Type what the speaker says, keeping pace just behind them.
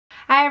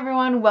Hi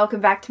everyone, welcome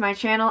back to my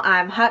channel.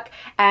 I'm Huck,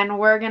 and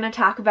we're going to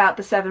talk about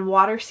the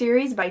Sevenwaters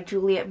series by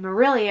Juliet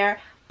Marillier,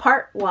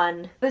 Part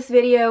 1. This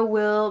video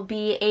will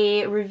be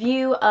a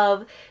review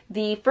of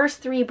the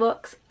first 3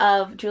 books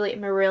of Juliet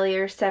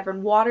Marillier's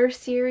Sevenwaters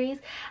series,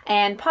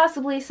 and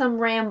possibly some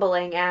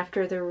rambling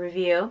after the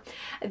review.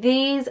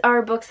 These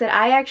are books that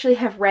I actually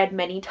have read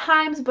many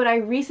times, but I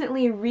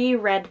recently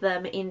reread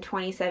them in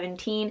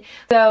 2017.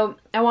 So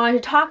I wanted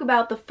to talk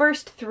about the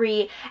first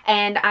 3,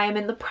 and I am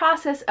in the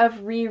process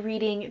of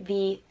rereading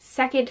the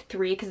second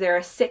 3, because there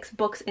are 6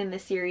 books in the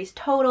series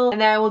total,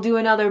 and then I will do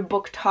another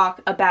book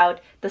talk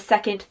about the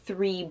second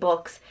 3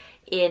 books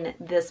in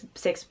this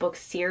 6-book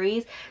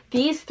series.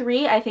 These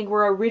 3, I think,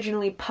 were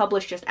originally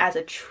published just as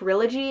a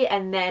trilogy,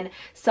 and then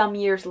some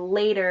years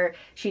later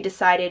she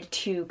decided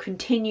to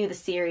continue the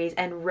series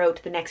and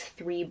wrote the next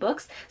 3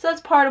 books. So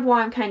that's part of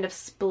why I'm kind of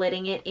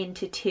splitting it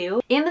into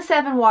 2. In the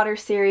Sevenwaters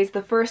series,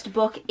 the first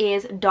book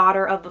is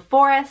Daughter of the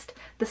Forest,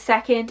 the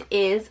second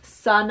is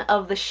Son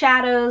of the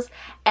Shadows,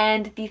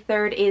 and the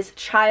third is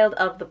Child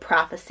of the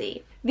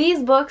Prophecy.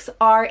 These books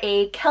are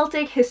a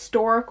Celtic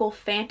historical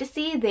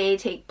fantasy. They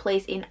take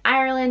place in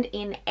Ireland,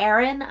 in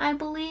Erin, I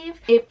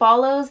believe. It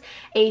follows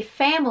a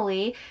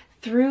family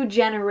through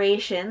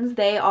generations.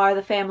 They are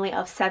the family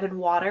of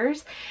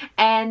Sevenwaters,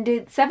 and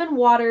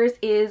Sevenwaters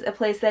is a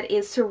place that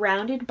is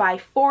surrounded by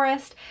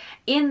forest.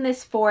 In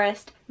this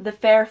forest, the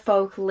fair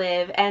folk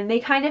live, and they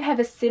kind of have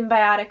a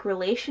symbiotic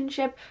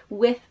relationship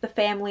with the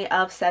family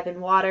of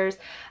Sevenwaters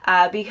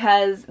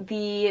because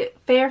the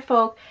fair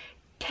folk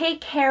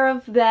take care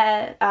of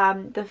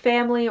the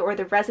family or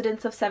the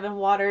residents of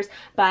Sevenwaters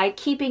by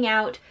keeping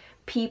out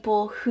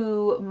people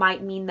who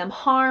might mean them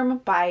harm,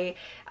 by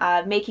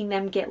making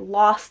them get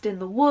lost in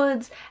the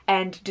woods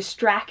and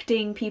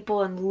distracting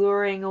people and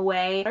luring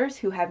away others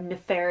who have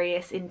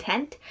nefarious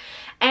intent.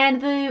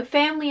 And the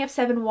family of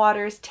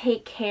Sevenwaters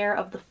take care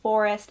of the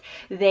forest.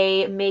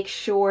 They make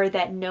sure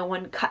that no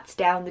one cuts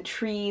down the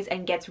trees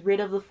and gets rid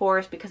of the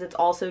forest, because it's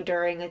also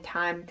during a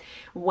time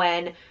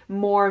when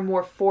more and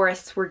more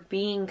forests were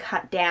being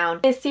cut down.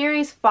 This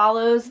series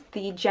follows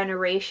the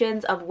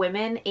generations of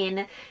women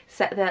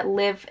that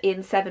live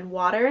in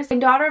Sevenwaters. In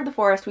Daughter of the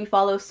Forest, we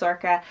follow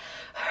Sorcha.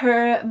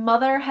 Her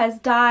mother has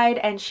died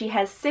and she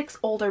has 6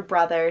 older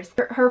brothers.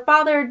 Her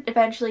father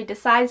eventually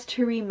decides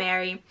to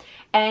remarry,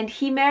 and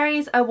he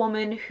marries a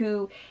woman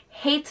who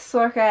hates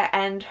Sorcha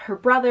and her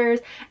brothers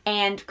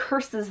and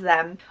curses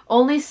them.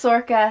 Only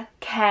Sorcha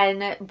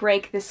can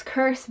break this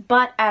curse,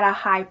 but at a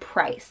high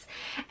price.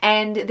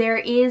 And there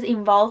is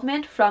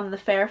involvement from the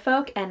fair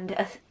folk and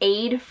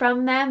aid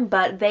from them,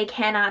 but they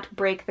cannot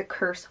break the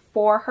curse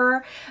for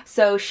her,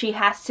 so she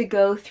has to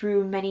go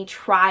through many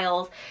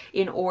trials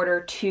in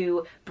order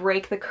to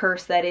break the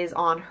curse that is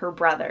on her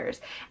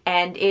brothers.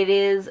 And it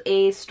is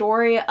a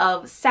story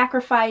of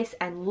sacrifice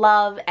and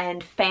love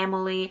and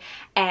family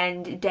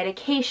and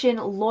dedication,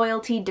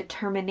 loyalty,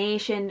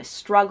 determination,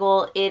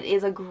 struggle. It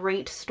is a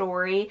great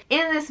story.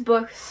 In this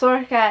book,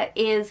 Sorcha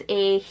is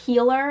a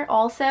healer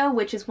also,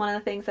 which is one of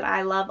the things that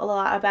I love a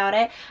lot about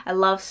it. I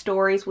love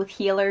stories with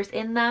healers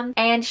in them.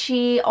 And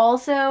she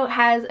also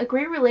has a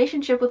great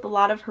relationship with a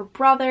lot of her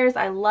brothers.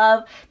 I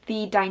love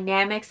the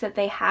dynamics that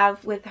they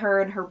have with her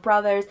and her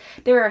brothers.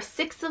 There are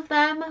 6 of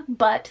them,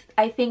 but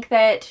I think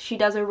that she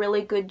does a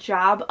really good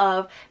job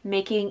of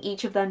making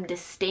each of them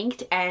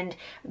distinct, and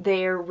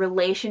their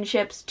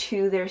relationships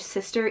to their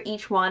sister,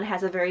 each one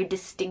has a very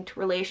distinct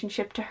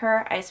relationship to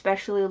her. I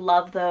especially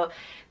love the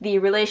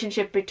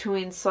relationship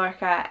between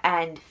Sorcha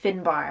and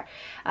Finbar.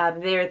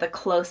 They're the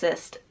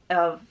closest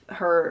of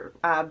her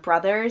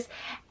brothers,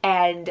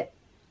 and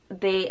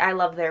I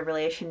love their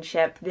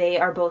relationship. They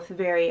are both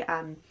very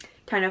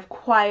kind of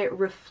quiet,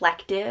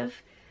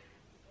 reflective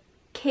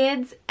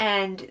kids,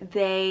 and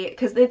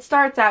because it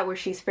starts out where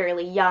she's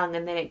fairly young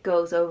and then it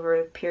goes over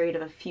a period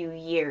of a few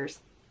years.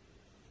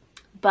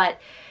 But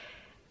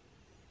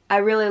I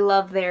really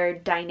love their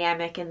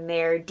dynamic and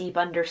their deep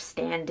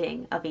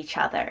understanding of each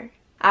other.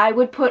 I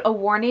would put a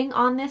warning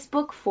on this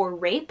book for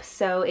rape,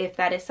 so if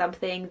that is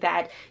something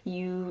that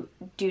you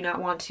do not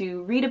want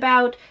to read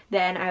about,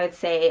 then I would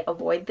say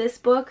avoid this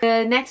book.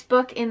 The next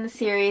book in the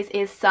series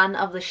is Son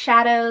of the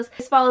Shadows.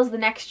 This follows the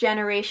next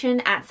generation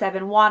at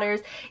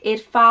Sevenwaters. It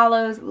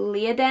follows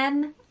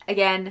Liaden.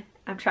 Again,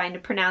 I'm trying to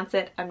pronounce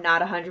it. I'm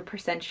not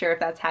 100% sure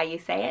if that's how you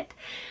say it.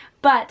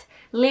 But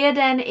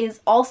Liaden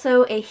is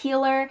also a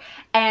healer,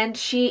 and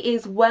she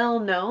is well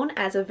known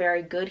as a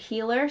very good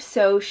healer.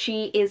 So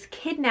she is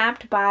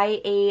kidnapped by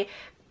a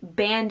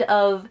band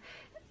of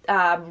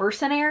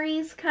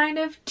mercenaries, kind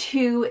of,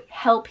 to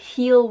help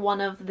heal one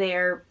of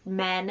their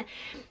men.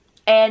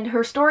 And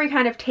her story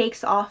kind of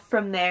takes off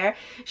from there.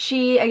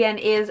 She, again,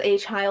 is a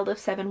child of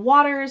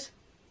Sevenwaters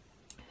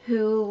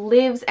who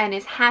lives and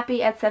is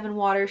happy at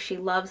Sevenwaters. She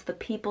loves the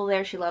people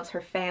there. She loves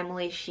her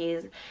family.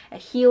 She's a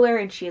healer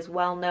and she is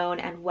well known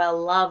and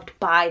well loved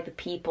by the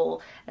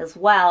people as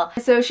well.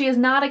 So she is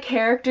not a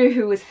character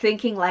who is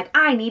thinking like,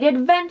 I need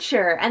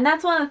adventure. And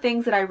that's one of the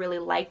things that I really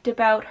liked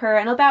about her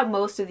and about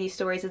most of these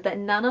stories, is that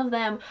none of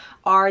them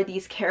are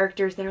these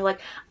characters that are like,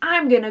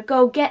 I'm gonna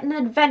go get an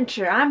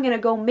adventure. I'm gonna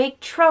go make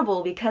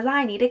trouble because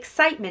I need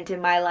excitement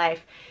in my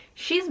life.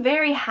 She's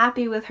very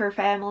happy with her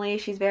family,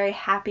 she's very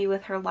happy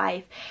with her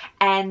life,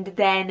 and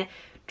then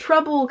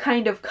trouble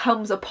kind of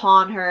comes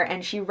upon her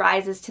and she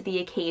rises to the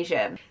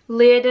occasion.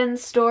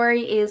 Liaden's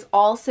story is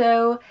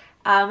also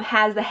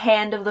has the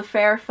hand of the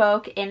fair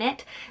folk in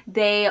it.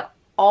 They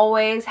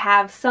always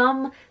have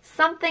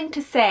something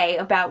to say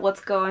about what's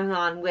going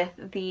on with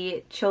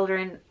the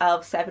children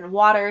of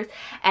Sevenwaters,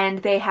 and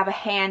they have a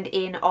hand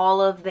in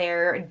all of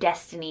their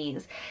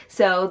destinies.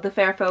 So the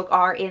fair folk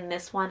are in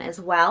this one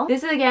as well.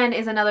 This again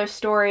is another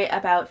story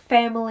about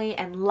family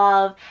and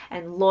love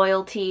and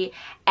loyalty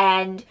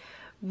and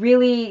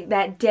really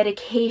that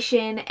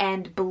dedication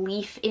and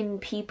belief in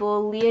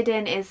people.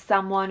 Liaden is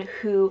someone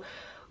who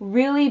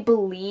really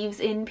believes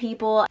in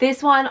people.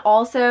 This one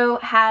also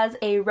has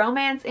a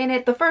romance in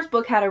it. The first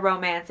book had a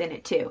romance in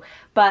it too,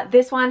 but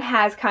this one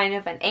has kind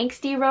of an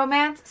angsty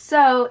romance.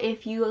 So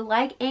if you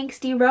like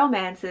angsty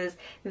romances,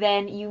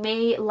 then you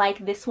may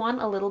like this one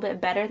a little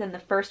bit better than the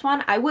first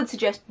one. I would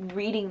suggest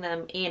reading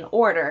them in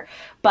order,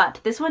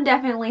 but this one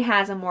definitely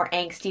has a more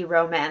angsty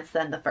romance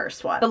than the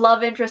first one. The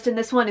love interest in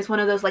this one is one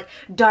of those like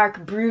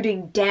dark,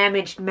 brooding,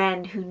 damaged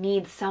men who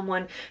need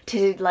someone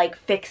to like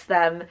fix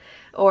them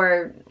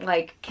or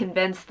like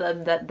convince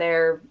them that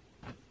they're,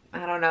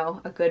 I don't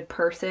know, a good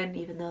person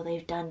even though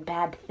they've done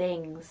bad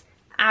things.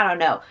 I don't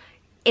know.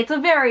 It's a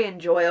very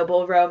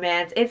enjoyable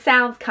romance. It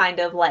sounds kind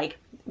of like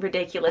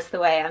ridiculous the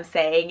way I'm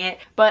saying it,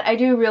 but I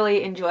do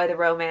really enjoy the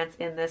romance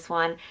in this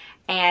one.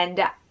 And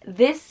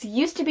this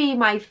used to be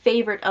my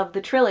favorite of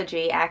the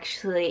trilogy,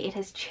 actually. It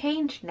has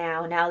changed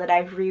now that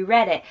I've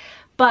reread it.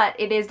 But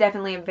it is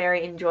definitely a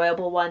very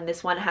enjoyable one.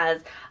 This one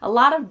has a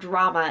lot of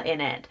drama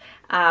in it,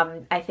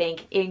 I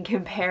think, in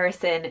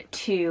comparison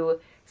to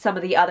some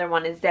of the other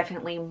one is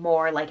definitely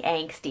more like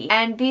angsty.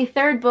 And the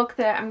third book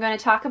that I'm going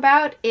to talk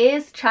about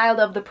is Child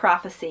of the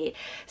Prophecy.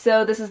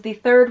 So this is the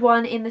third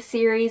one in the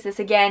series. This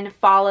again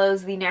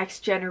follows the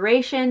next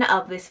generation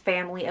of this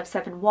family of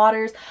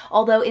Sevenwaters,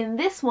 although in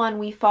this one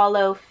we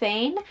follow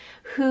Fane,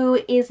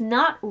 who is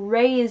not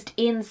raised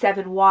in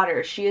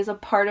Sevenwaters. She is a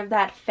part of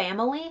that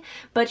family,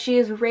 but she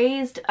is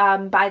raised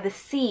by the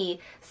sea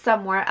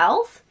somewhere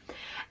else.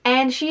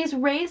 And she's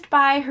raised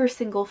by her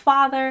single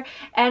father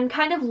and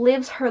kind of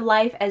lives her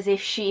life as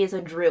if she is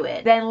a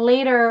druid. Then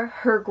later,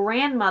 her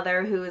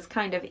grandmother, who is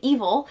kind of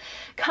evil,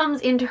 comes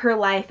into her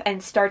life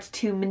and starts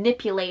to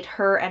manipulate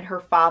her and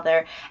her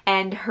father.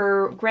 And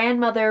her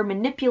grandmother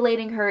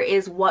manipulating her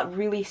is what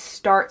really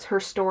starts her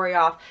story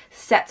off,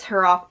 sets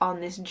her off on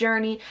this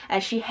journey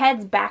as she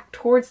heads back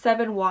towards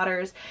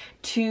Sevenwaters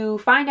to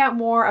find out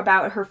more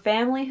about her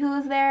family who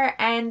is there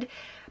and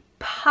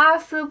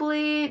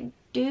possibly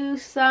do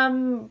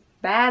some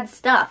bad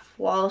stuff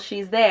while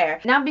she's there.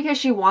 Not because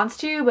she wants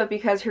to, but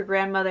because her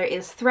grandmother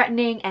is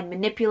threatening and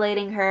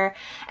manipulating her.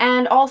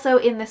 And also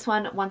in this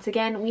one, once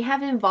again, we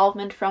have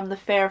involvement from the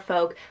fair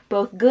folk,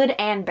 both good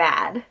and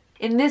bad.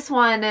 In this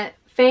one,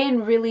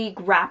 Fane really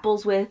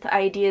grapples with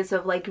ideas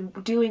of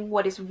like doing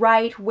what is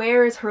right,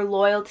 where is her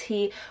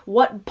loyalty,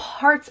 what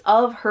parts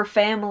of her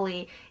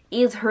family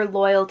is her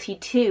loyalty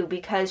to,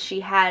 because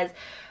she has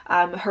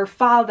her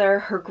father,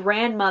 her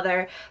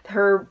grandmother,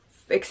 her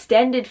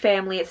extended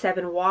family at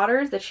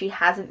Sevenwaters that she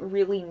hasn't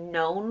really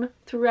known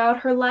throughout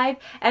her life,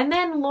 and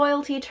then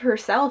loyalty to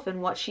herself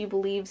and what she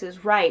believes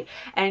is right,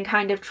 and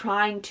kind of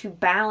trying to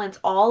balance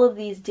all of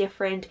these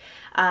different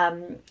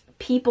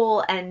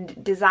people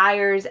and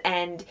desires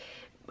and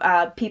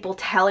people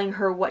telling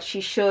her what she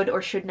should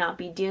or should not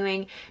be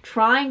doing,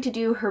 trying to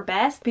do her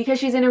best because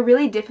she's in a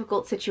really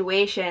difficult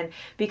situation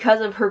because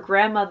of her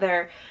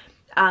grandmother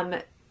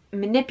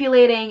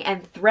manipulating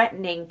and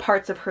threatening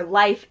parts of her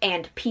life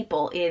and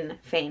people in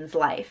Fane's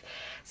life.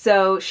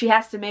 So she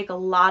has to make a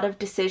lot of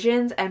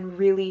decisions and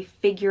really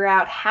figure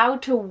out how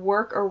to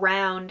work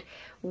around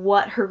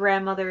what her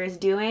grandmother is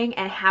doing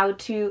and how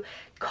to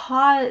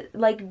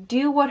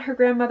do what her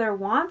grandmother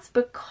wants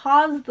but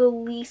cause the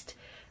least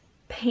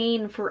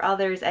pain for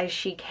others as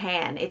she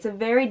can. It's a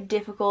very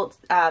difficult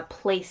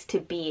place to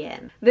be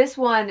in. This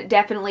one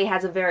definitely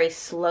has a very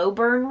slow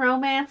burn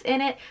romance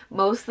in it.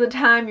 Most of the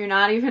time you're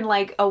not even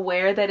like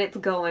aware that it's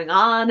going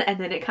on, and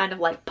then it kind of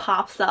like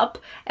pops up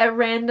at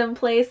random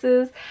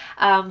places.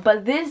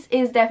 But this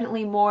is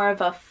definitely more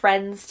of a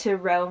friends to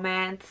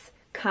romance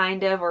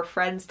kind of, or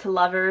friends to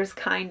lovers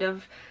kind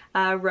of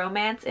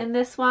romance in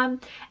this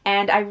one,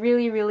 and I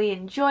really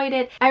enjoyed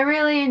it. I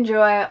really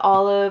enjoy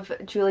all of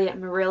Juliet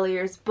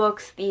Marillier's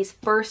books. These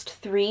first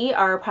three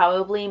are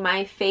probably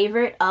my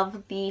favorite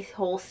of the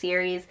whole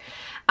series.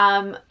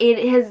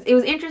 It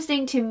was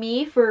interesting to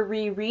me for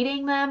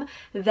rereading them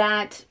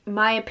that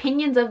my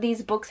opinions of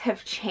these books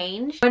have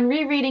changed. When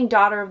rereading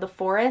Daughter of the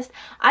Forest,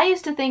 I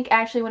used to think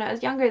actually when I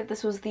was younger that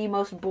this was the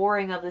most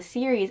boring of the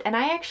series, and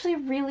I actually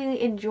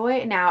really enjoy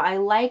it now. I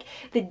like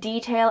the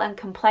detail and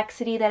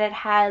complexity that it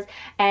has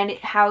and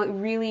how it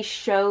really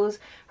shows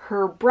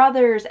her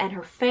brothers and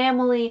her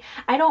family.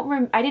 I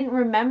didn't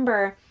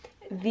remember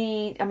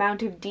the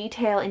amount of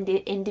detail and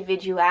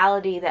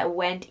individuality that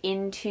went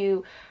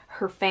into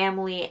her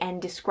family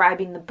and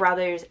describing the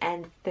brothers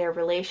and their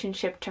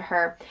relationship to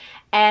her,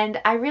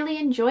 and I really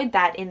enjoyed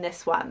that in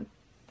this one.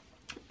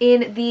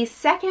 In the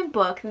second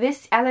book,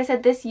 this, as I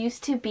said, this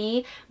used to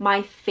be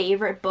my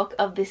favorite book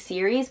of the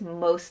series,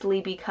 mostly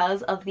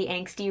because of the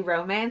angsty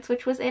romance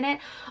which was in it.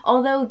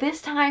 Although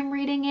this time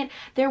reading it,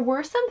 there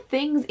were some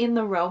things in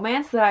the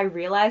romance that I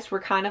realized were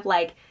kind of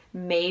like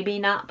maybe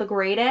not the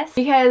greatest,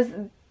 because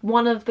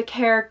one of the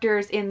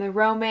characters in the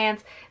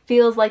romance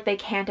feels like they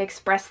can't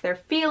express their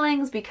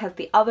feelings because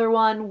the other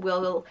one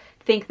will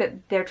think that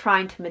they're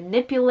trying to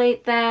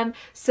manipulate them.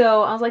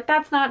 So I was like,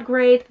 that's not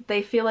great.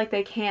 They feel like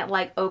they can't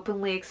like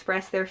openly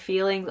express their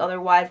feelings,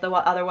 otherwise the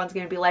other one's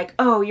gonna be like,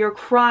 oh, you're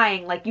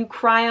crying, like you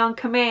cry on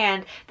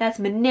command, that's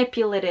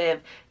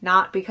manipulative.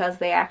 Not because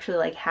they actually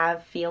like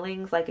have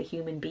feelings like a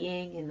human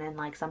being, and then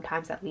like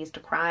sometimes that leads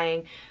to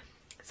crying.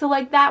 So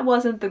like that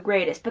wasn't the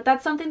greatest, but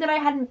that's something that I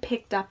hadn't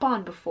picked up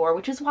on before,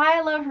 which is why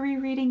I love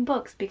rereading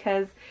books,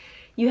 because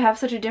you have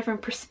such a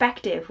different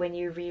perspective when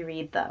you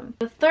reread them.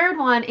 The third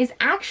one is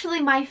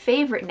actually my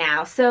favorite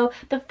now. So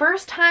the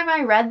first time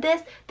I read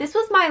this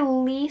was my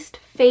least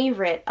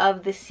favorite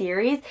of the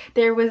series.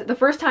 The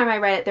first time I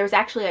read it, there was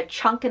actually a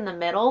chunk in the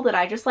middle that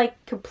I just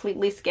like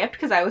completely skipped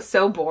because I was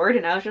so bored,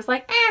 and I was just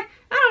like, I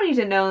don't need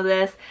to know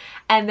this.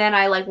 And then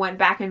I like went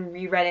back and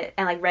reread it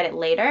and like read it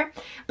later.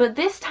 But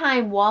this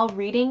time while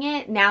reading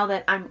it, now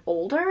that I'm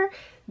older,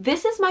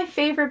 this is my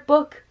favorite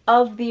book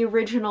of the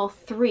original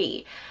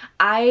three.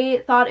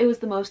 I thought it was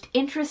the most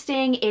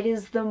interesting. It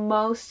is the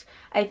most,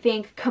 I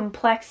think,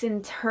 complex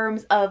in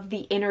terms of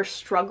the inner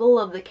struggle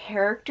of the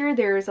character.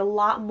 There is a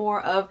lot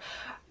more of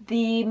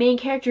the main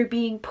character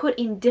being put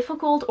in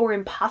difficult or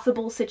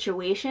impossible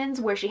situations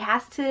where she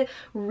has to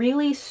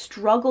really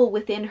struggle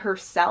within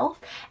herself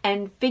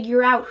and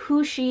figure out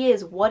who she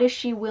is, what is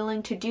she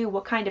willing to do,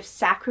 what kind of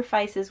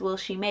sacrifices will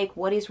she make,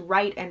 what is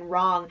right and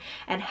wrong,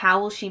 and how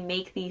will she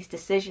make these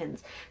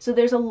decisions. So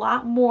there's a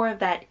lot more of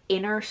that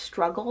inner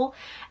struggle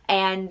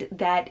and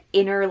that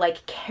inner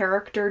like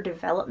character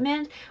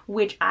development,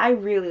 which I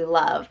really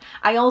love.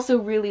 I also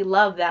really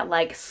love that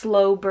like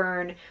slow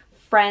burn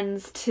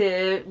friends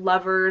to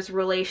lovers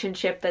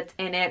relationship that's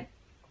in it,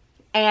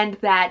 and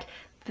that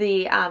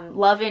the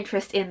love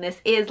interest in this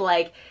is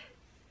like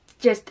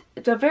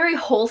it's a very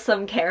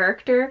wholesome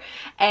character.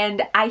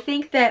 And I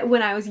think that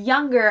when I was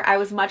younger, I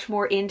was much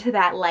more into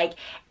that like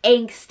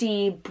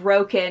angsty,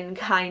 broken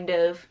kind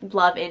of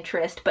love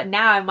interest, but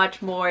now I'm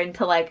much more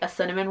into like a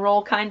cinnamon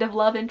roll kind of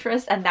love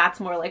interest, and that's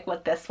more like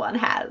what this one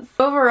has.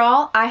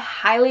 Overall, I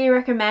highly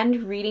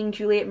recommend reading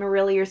Juliet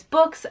Marillier's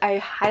books. I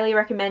highly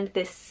recommend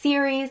this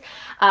series.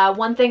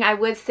 One thing I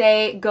would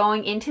say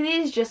going into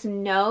these, just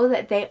know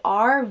that they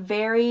are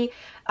very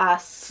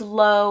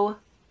slow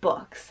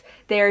books.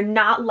 They're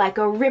not like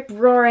a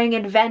rip-roaring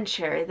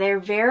adventure. They're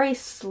very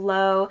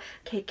slow.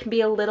 It can be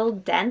a little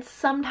dense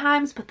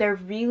sometimes, but they're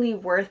really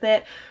worth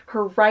it.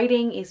 Her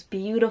writing is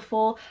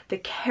beautiful. The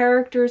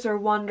characters are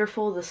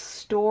wonderful. The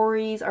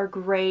stories are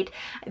great.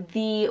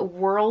 The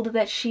world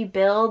that she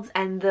builds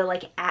and the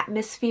like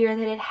atmosphere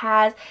that it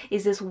has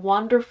is this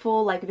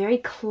wonderful, like very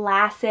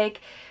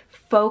classic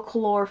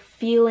folklore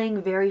feeling,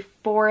 very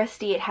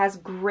foresty. It has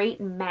great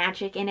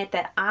magic in it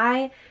that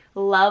I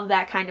love,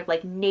 that kind of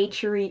like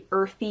naturey,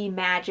 earthy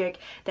magic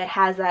that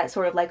has that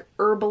sort of like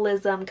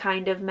herbalism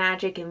kind of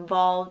magic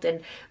involved.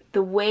 And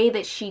the way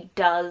that she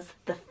does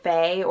the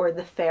fae or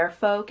the fair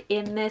folk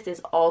in this is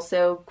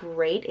also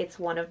great. It's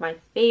one of my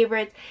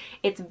favorites.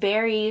 It's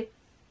very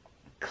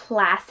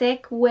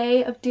classic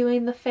way of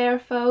doing the fair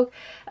folk.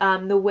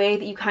 The way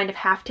that you kind of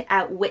have to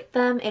outwit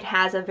them, it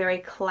has a very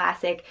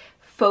classic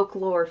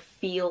folklore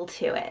feel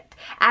to it.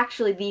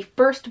 Actually, the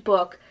first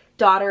book,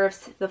 Daughter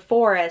of the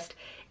Forest,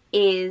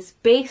 is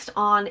based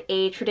on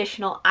a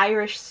traditional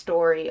Irish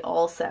story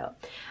also.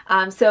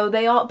 So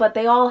they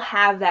all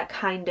have that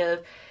kind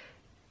of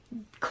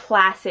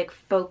classic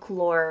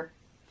folklore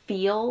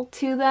feel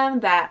to them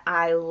that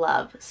I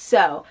love.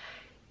 So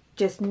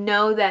just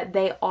know that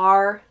they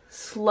are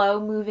slow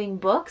moving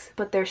books,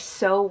 but they're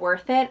so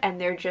worth it,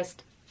 and they're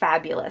just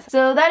fabulous.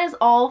 So that is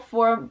all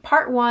for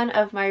part 1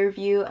 of my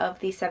review of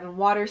the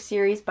Sevenwaters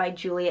series by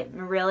Juliet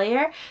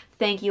Marillier.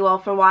 Thank you all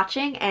for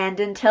watching, and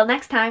until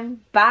next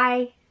time,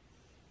 bye!